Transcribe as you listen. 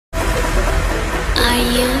Are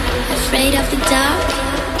you afraid of the dark?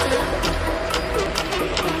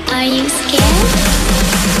 Are you scared?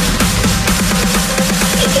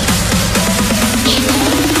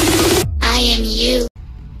 I am you.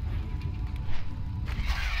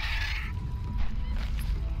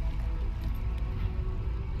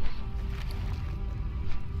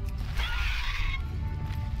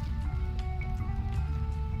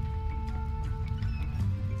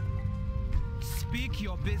 Speak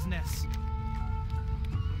your business.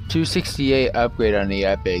 268 upgrade on the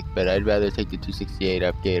Epic, but I'd rather take the 268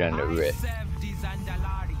 upgrade on the Rift.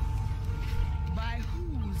 By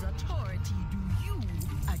whose authority do you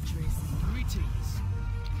address greetings?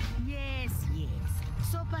 Yes, yes.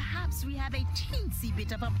 So perhaps we have a teensy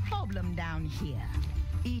bit of a problem down here.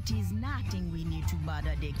 It is nothing we need to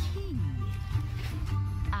bother the king with.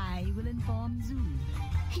 I will inform Zul.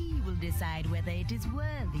 He will decide whether it is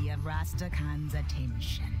worthy of Rastakhan's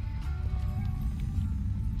attention.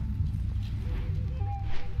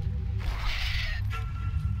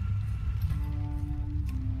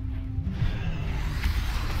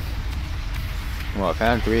 Well, I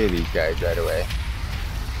found 3 of these guys right away.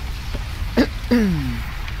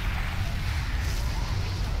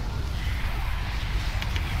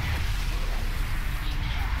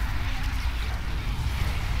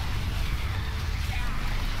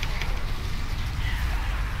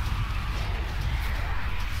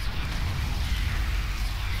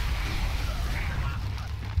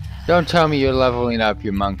 Don't tell me you're leveling up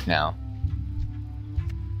your monk now.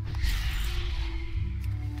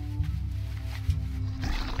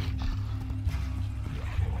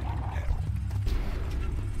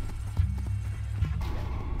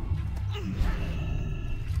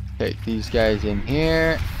 Take these guys in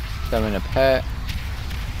here, summon a pet.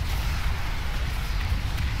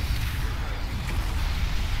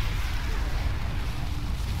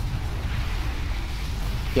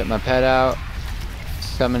 Get my pet out,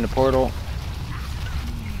 summon the portal.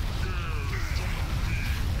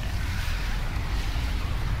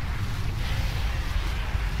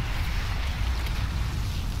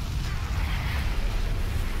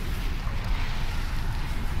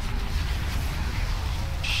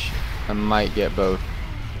 I might get both.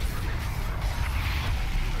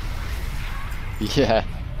 Yeah.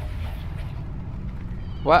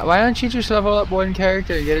 Why don't you just level up one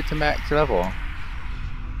character and get it to max level?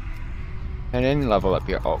 And then level up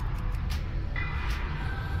your ult.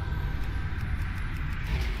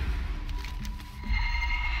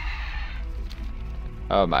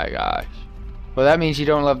 Oh my gosh. Well, that means you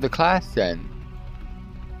don't love the class then.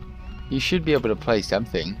 You should be able to play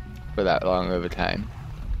something for that long of a time.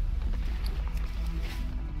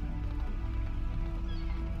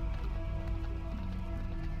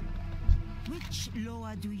 Which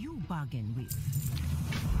loa do you bargain with?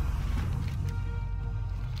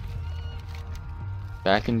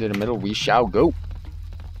 Back into the middle we shall go.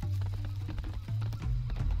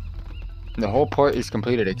 The whole port is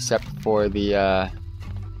completed except for the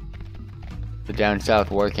down south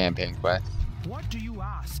war campaign quest. What do you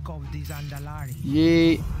ask of these Andalari?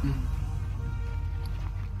 Yeet.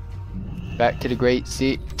 Back to the great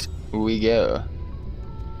seat we go.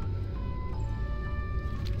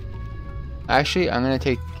 Actually, I'm gonna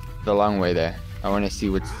take the long way there. I want to see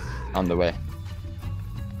what's on the way.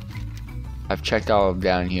 I've checked all of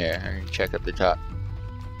down here. I'm gonna check up the top.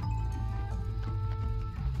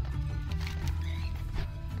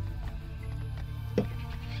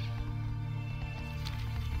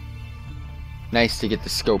 Nice to get the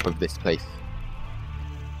scope of this place.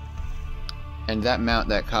 And that mount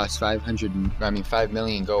that costs 5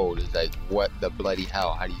 million gold is like, what the bloody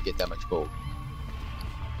hell? How do you get that much gold?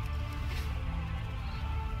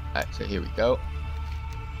 Alright, so here we go.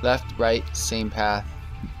 Left, right, same path.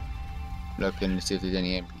 Looking to see if there's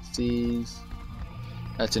any NPCs.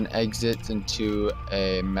 That's an exit into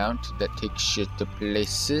a mount that takes you to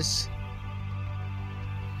places.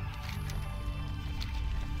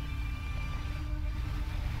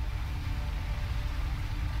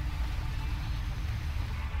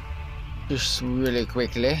 Just really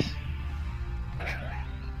quickly.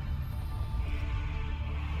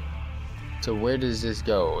 So where does this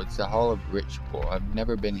go? It's the Hall of Ritual. I've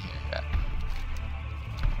never been here yet.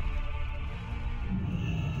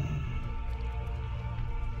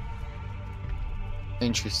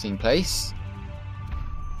 Interesting place.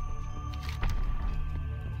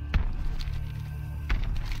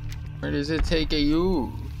 Where does it take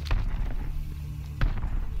you?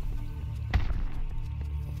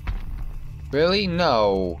 Really?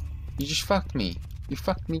 No. You just fucked me. You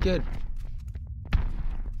fucked me good.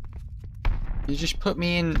 You just put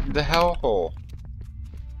me in the hellhole.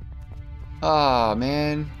 Oh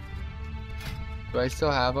man. Do I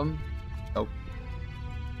still have them? Nope.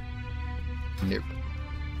 Nope.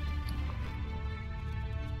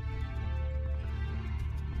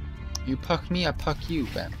 You puck me, I puck you,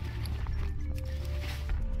 fam.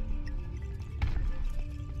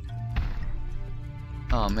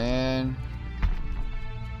 Oh man.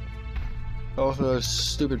 Both of those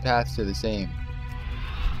stupid paths are the same.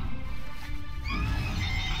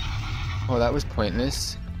 Oh, that was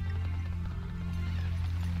pointless.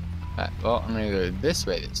 Alright, well, I'm gonna go this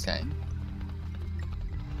way this time.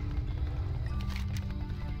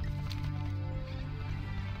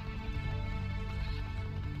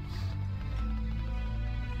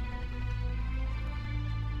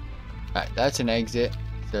 Alright, that's an exit,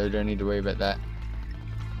 so don't need to worry about that.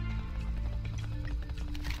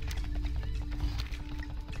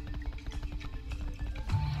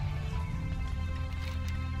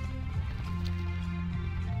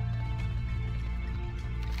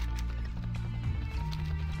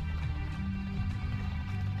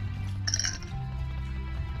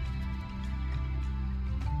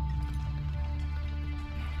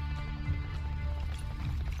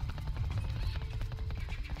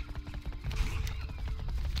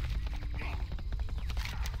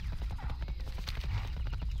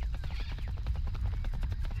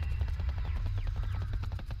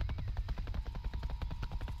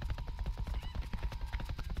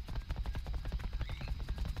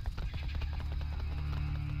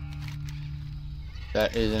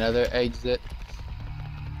 That is another exit.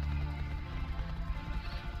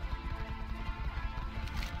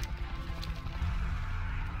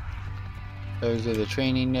 Those are the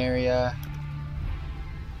training area.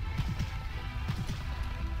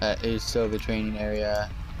 That is still the training area.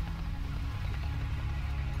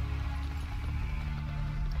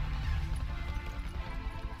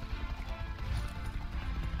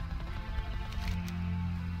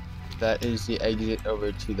 That is the exit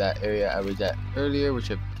over to that area I was at earlier, which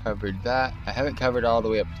I've covered that. I haven't covered all the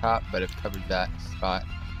way up top, but I've covered that spot.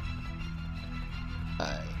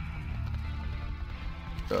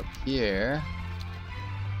 Go up here.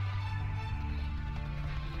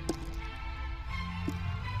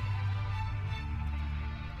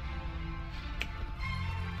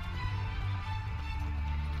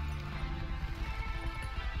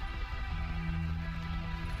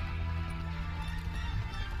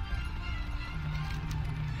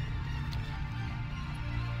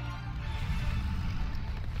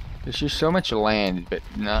 There's just so much land, but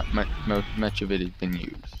not much of it has been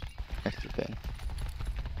used. That's the thing.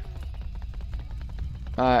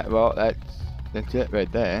 Alright, well, that's it right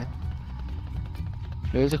there.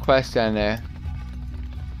 There's a quest down there,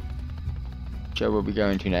 which I will be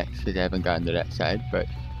going to next, because I haven't gotten to that side, but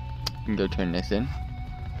I can go turn this in.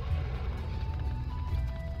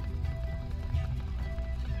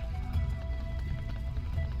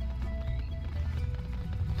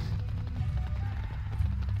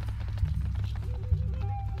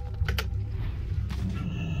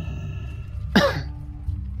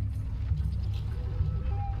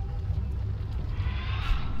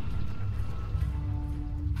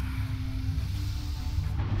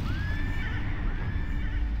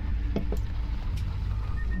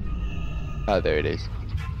 Oh, there it is.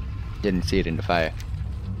 Didn't see it in the fire.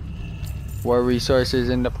 War resources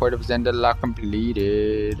in the port of Zuldazar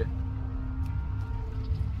completed.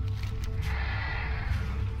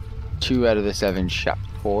 2 out of the 7 shop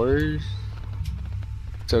cores.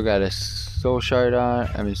 Still got a soul shard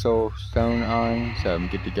on, soul stone on, so I'm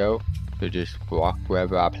good to go. So just walk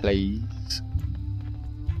wherever I please.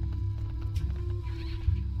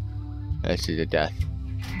 This is a death.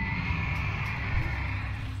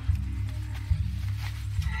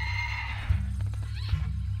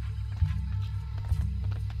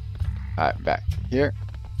 Alright, back here.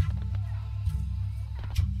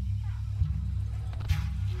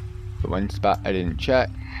 The one spot I didn't check.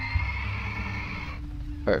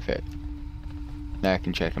 Perfect. Now I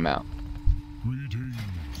can check them out. Greetings,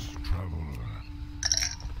 traveler.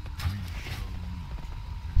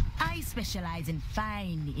 I specialize in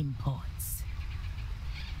fine imports.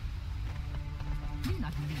 Do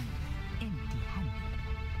not leave empty-handed.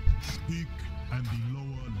 Speak and the lower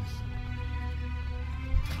listen.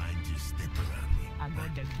 Mind you step around me. I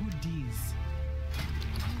got the goodies.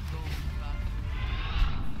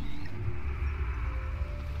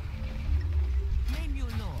 Name your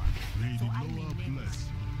lord. May So I the may lower name bless you.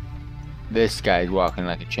 This guy's walking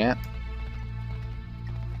like a champ.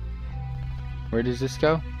 Where does this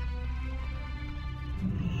go?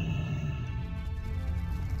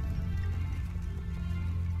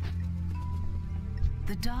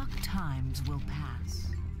 The dark times will pass.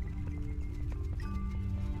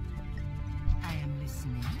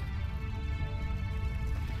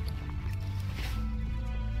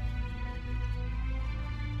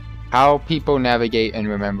 How people navigate and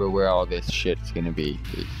remember where all this shit's gonna be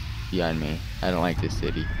is beyond me. I don't like this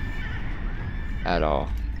city. At all.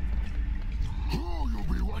 Who you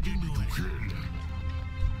be wanting me to kill?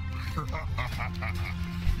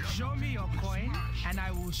 Show me your coin, and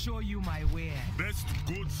I will show you my wares. Best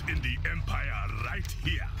goods in the empire right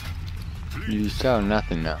here. You sell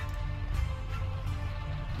nothing now.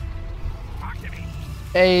 Activate.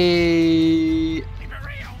 Hey. Keep it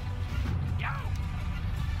real. Yo.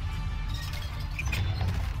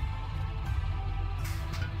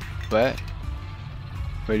 What?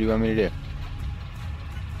 What do you want me to do?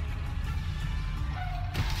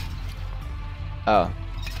 Oh.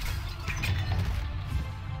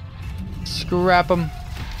 Scrap them.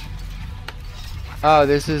 Oh,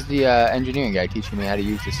 this is the engineering guy teaching me how to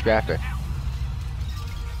use the scrapper.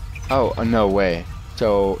 Oh, no way.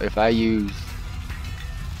 So if I use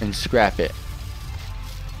and scrap it.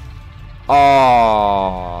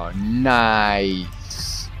 Oh,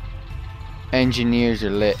 nice. Engineers are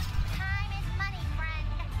lit.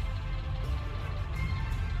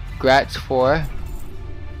 Grats for.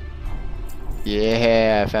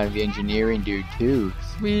 Yeah, I found the engineering dude too.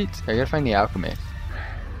 Sweet. I gotta find the alchemist.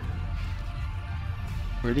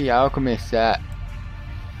 Where the alchemist at?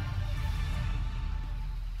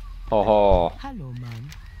 Ho ho. Hello,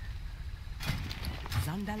 man.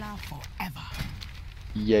 Zuldazar forever.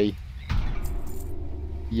 Yay.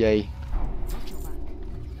 Yay.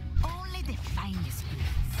 Only the finest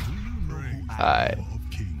goods. Alright.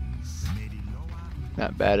 Of kings.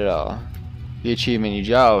 Not bad at all. The achievement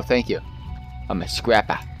you oh, thank you. I'm a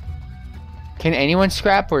scrapper. Can anyone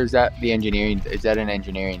scrap, or is that the engineering? Is that an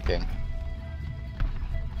engineering thing?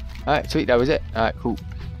 Alright, sweet, that was it. Alright, cool.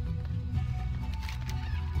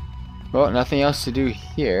 Well, nothing else to do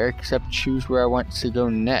here except choose where I want to go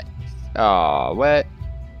next. Aw, what?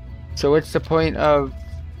 So what's the point of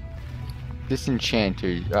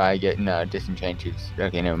disenchanters? Oh, I get no disenchanters.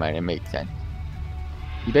 Okay, never mind, it makes sense.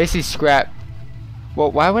 You basically scrap.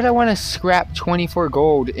 Well, why would I want to scrap 24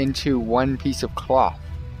 gold into one piece of cloth?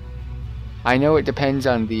 I know it depends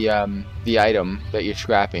on the item that you're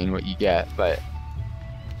scrapping, what you get, but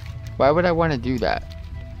why would I want to do that?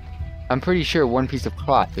 I'm pretty sure one piece of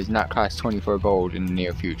cloth does not cost 24 gold in the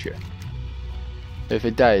near future. If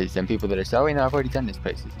it does, then people that are selling, I've already done this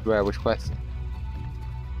place. This is where I was questing.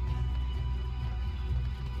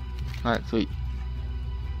 Alright, sweet.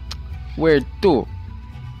 Where to?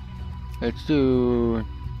 Let's do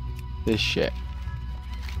this shit.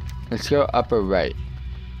 Let's go upper right.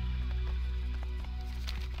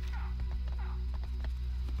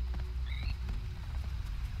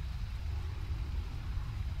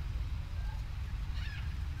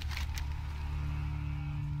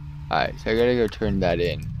 Alright, so I gotta go turn that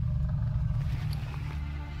in.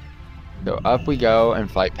 So up we go and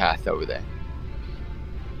flight path over there.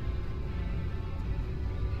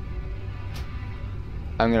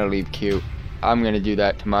 I'm gonna leave queue. I'm gonna do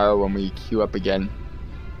that tomorrow when we queue up again.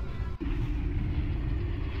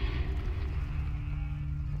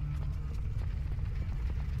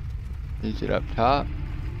 Is it up top?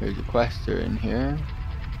 There's a quester in here.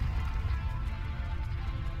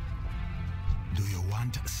 Do you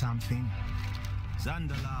want something?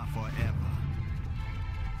 Zuldazar forever.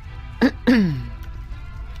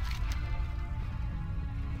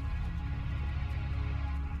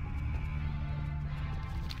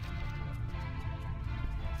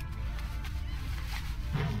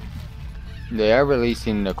 They are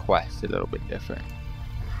releasing the quest a little bit different.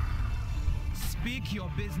 Speak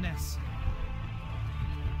your business.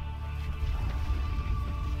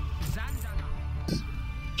 Zuldazar.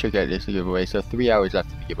 Check out this giveaway. So 3 hours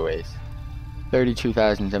left of the giveaways.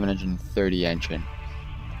 32,730 entrants.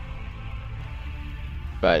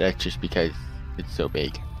 But that's just because it's so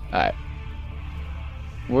big. Alright.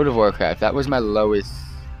 World of Warcraft. That was my lowest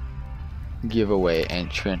giveaway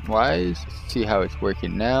entrant wise. Let's see how it's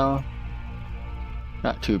working now.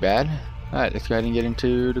 Not too bad. Alright, let's go ahead and get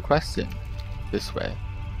into the question. This way.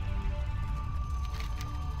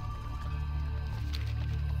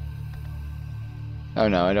 Oh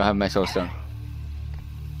no, I don't have my soulstone.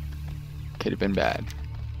 Could have been bad.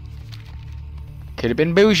 Could have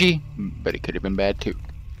been bougie, but it could have been bad too.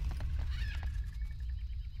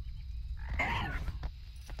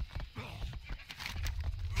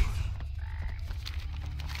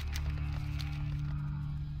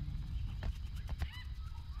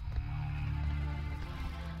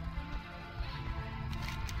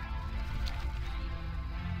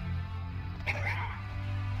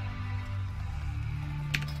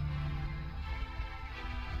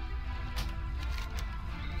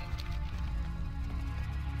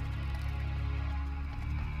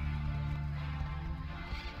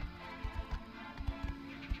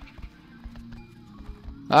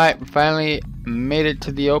 Alright, we finally made it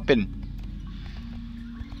to the open.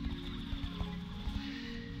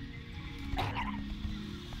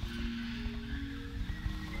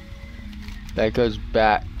 That goes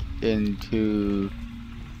back into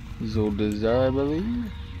Zuldazar, I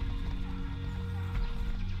believe.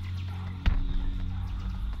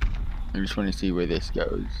 I just want to see where this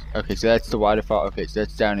goes. Okay, so that's the waterfall. Okay, so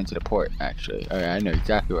that's down into the port, actually. Alright, I know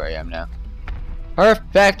exactly where I am now.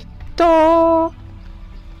 Perfecto!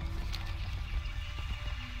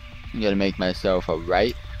 I'm gonna make myself a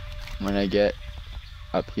right when I get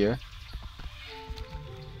up here.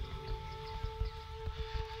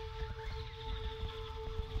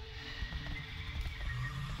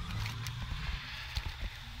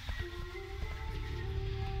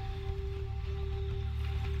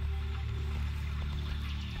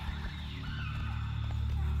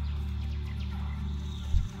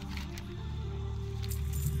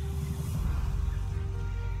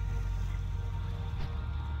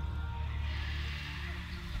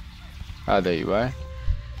 Oh, there you are.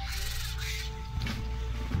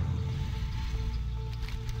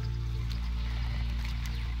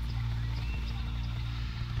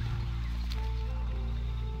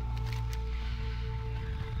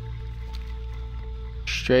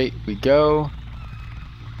 Straight we go.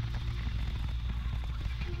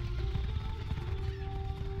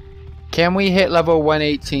 Can we hit level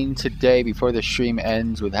 118 today before the stream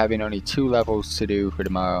ends with having only 2 levels to do for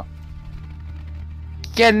tomorrow?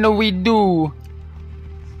 Can we do?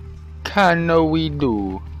 Can we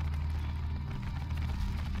do?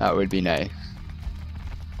 That would be nice.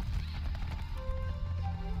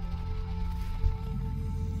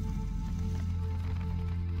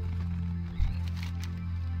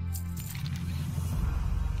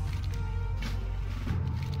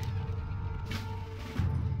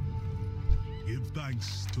 Give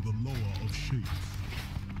thanks to the lower of shapes.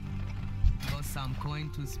 Got some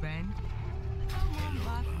coin to spend? Come on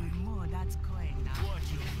back with more, that's coin now. Watch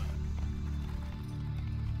your back.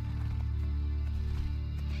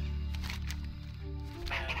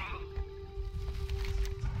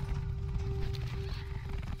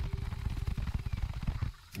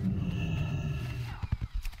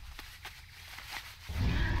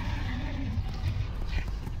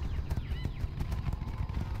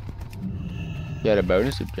 You had a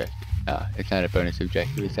bonus objective. Ah, it's not a bonus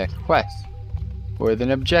objective, it's a quest. With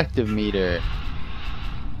an objective meter.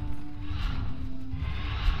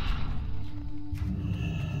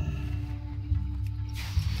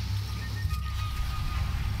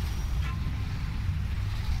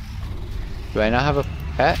 Do I not have a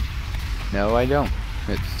pet? No, I don't.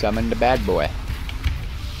 Let's summon the bad boy.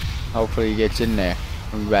 Hopefully he gets in there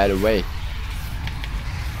right away.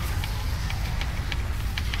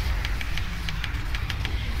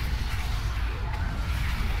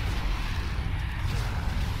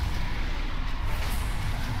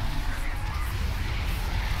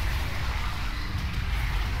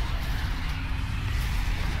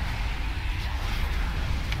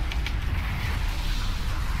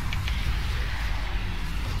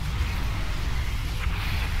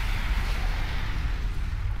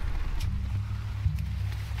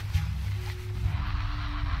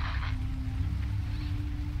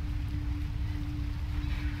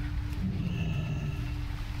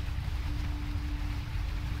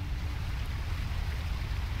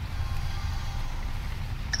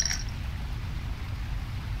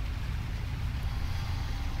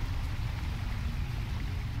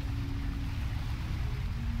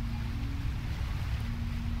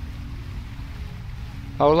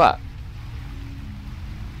 Hold up.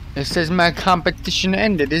 It says my competition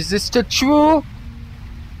ended. Is this the true?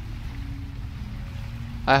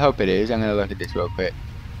 I hope it is. I'm gonna look at this real quick.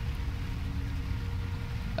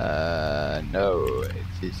 No,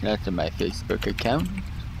 it's not on my Facebook account.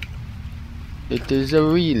 It is a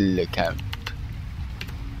real account.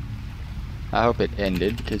 I hope it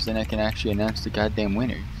ended because then I can actually announce the goddamn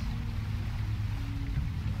winners.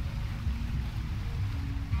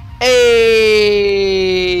 Hey!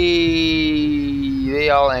 They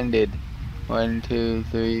all ended. 1, 2,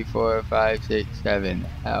 3, 4, 5, 6, 7.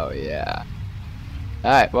 Hell yeah.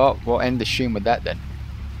 Alright, well, we'll end the stream with that then.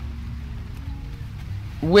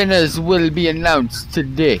 Winners will be announced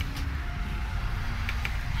today.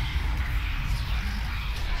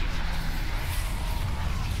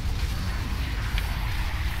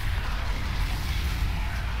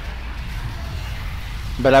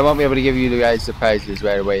 But I won't be able to give you guys the prizes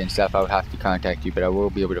right away and stuff. I'll have to contact you, but I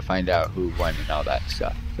will be able to find out who won and all that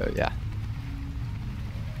stuff. So yeah.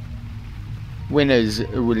 Winners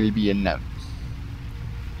will be announced.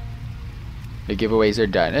 The giveaways are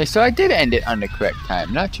done. So I did end it on the correct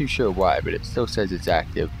time. Not too sure why, but it still says it's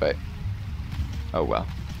active, but oh well.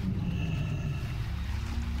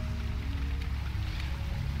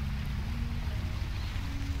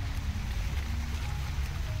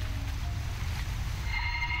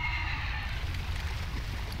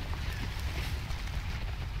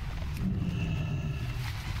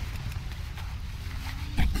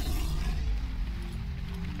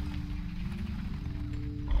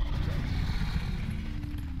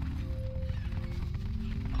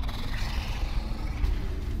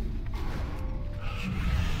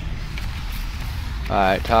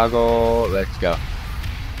 Alright, toggle, let's go.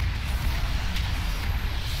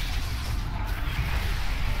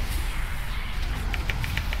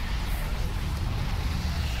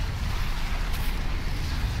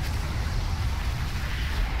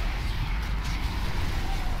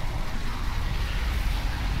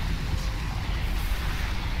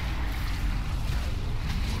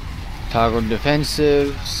 Toggle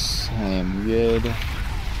defensives, I am good.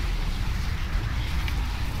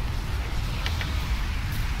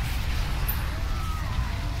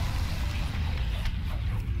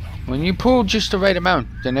 When you pull just the right amount,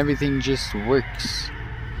 then everything just works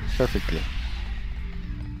perfectly.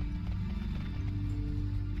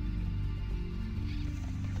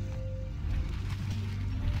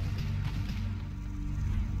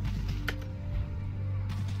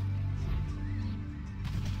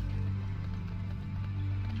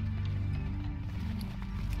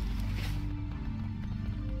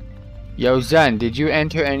 Yo, Zen, did you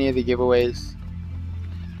enter any of the giveaways?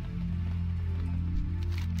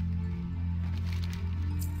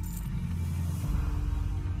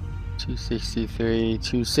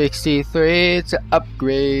 $263, it's an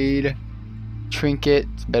upgrade. Trinket,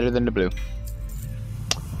 it's better than the blue.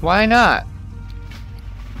 Why not?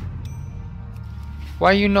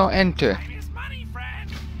 Why you no enter?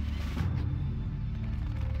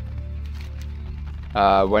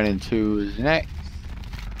 1 and 2 is next.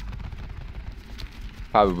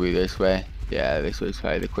 Probably this way. Yeah, this was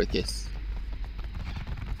probably the quickest.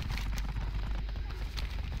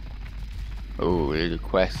 Oh, there's a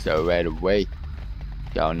quest though right away.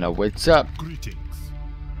 Y'all know what's up. Greetings.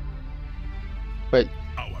 But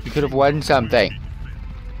you could have won something.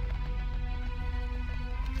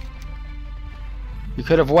 You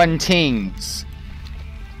could have won things.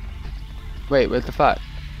 Wait, what the fuck?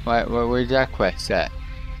 Where's that quest at?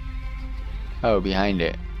 Oh, behind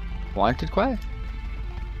it. Wanted quest?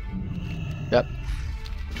 Yep.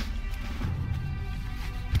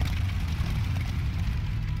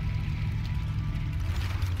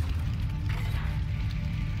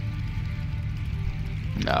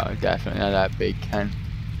 No, definitely not that big, Ken.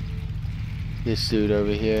 This dude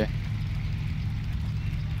over here.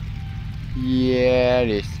 Yeah,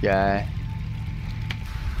 this guy.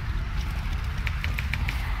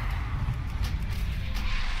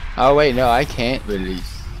 Oh wait, no, I can't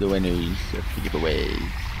release the winners of the giveaways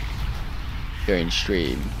during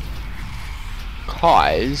stream.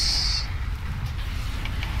 Cause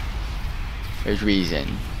there's reason.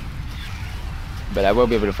 But I will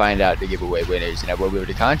be able to find out the giveaway winners, and I will be able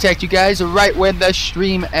to contact you guys right when the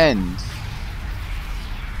stream ends.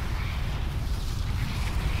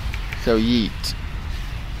 So yeet.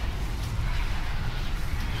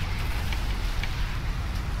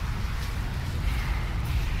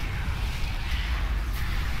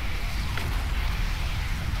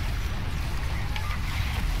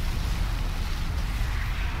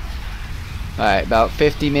 Alright, about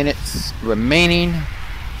 50 minutes remaining.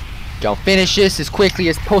 Gonna finish this as quickly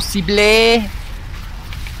as possible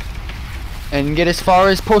and get as far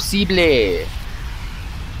as possible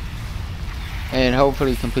and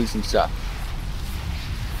hopefully complete some stuff.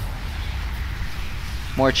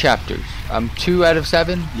 More chapters. 2 out of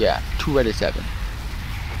 7? Yeah, 2 out of 7.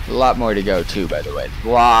 A lot more to go too, by the way. A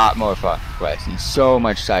lot more fucking questing. So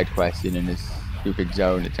much side questing in this stupid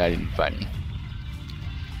zone, it's not even funny.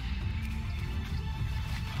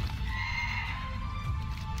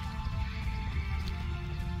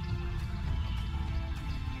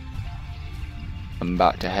 I'm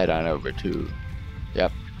about to head on over to...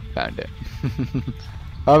 Yep, found it.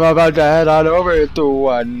 I'm about to head on over to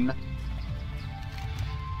one.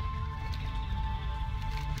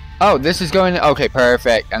 Oh, this is going... Okay,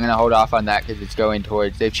 perfect. I'm going to hold off on that because it's going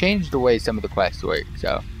towards... They've changed the way some of the quests work,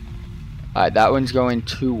 so... Alright, that one's going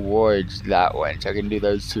towards that one. So I can do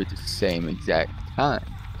those two at the same exact time.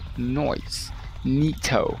 Nice.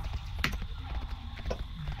 Neato.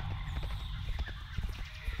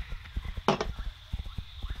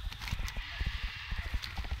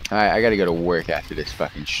 Alright, I gotta go to work after this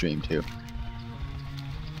fucking stream too.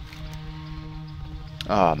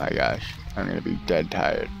 Oh my gosh, I'm gonna be dead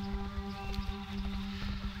tired.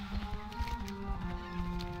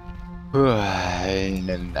 And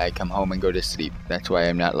then I come home and go to sleep. That's why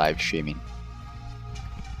I'm not live streaming.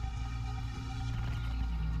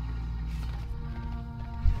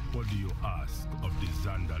 What do you ask of the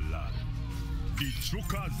Zandala? The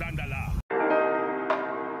Chuka Zandala.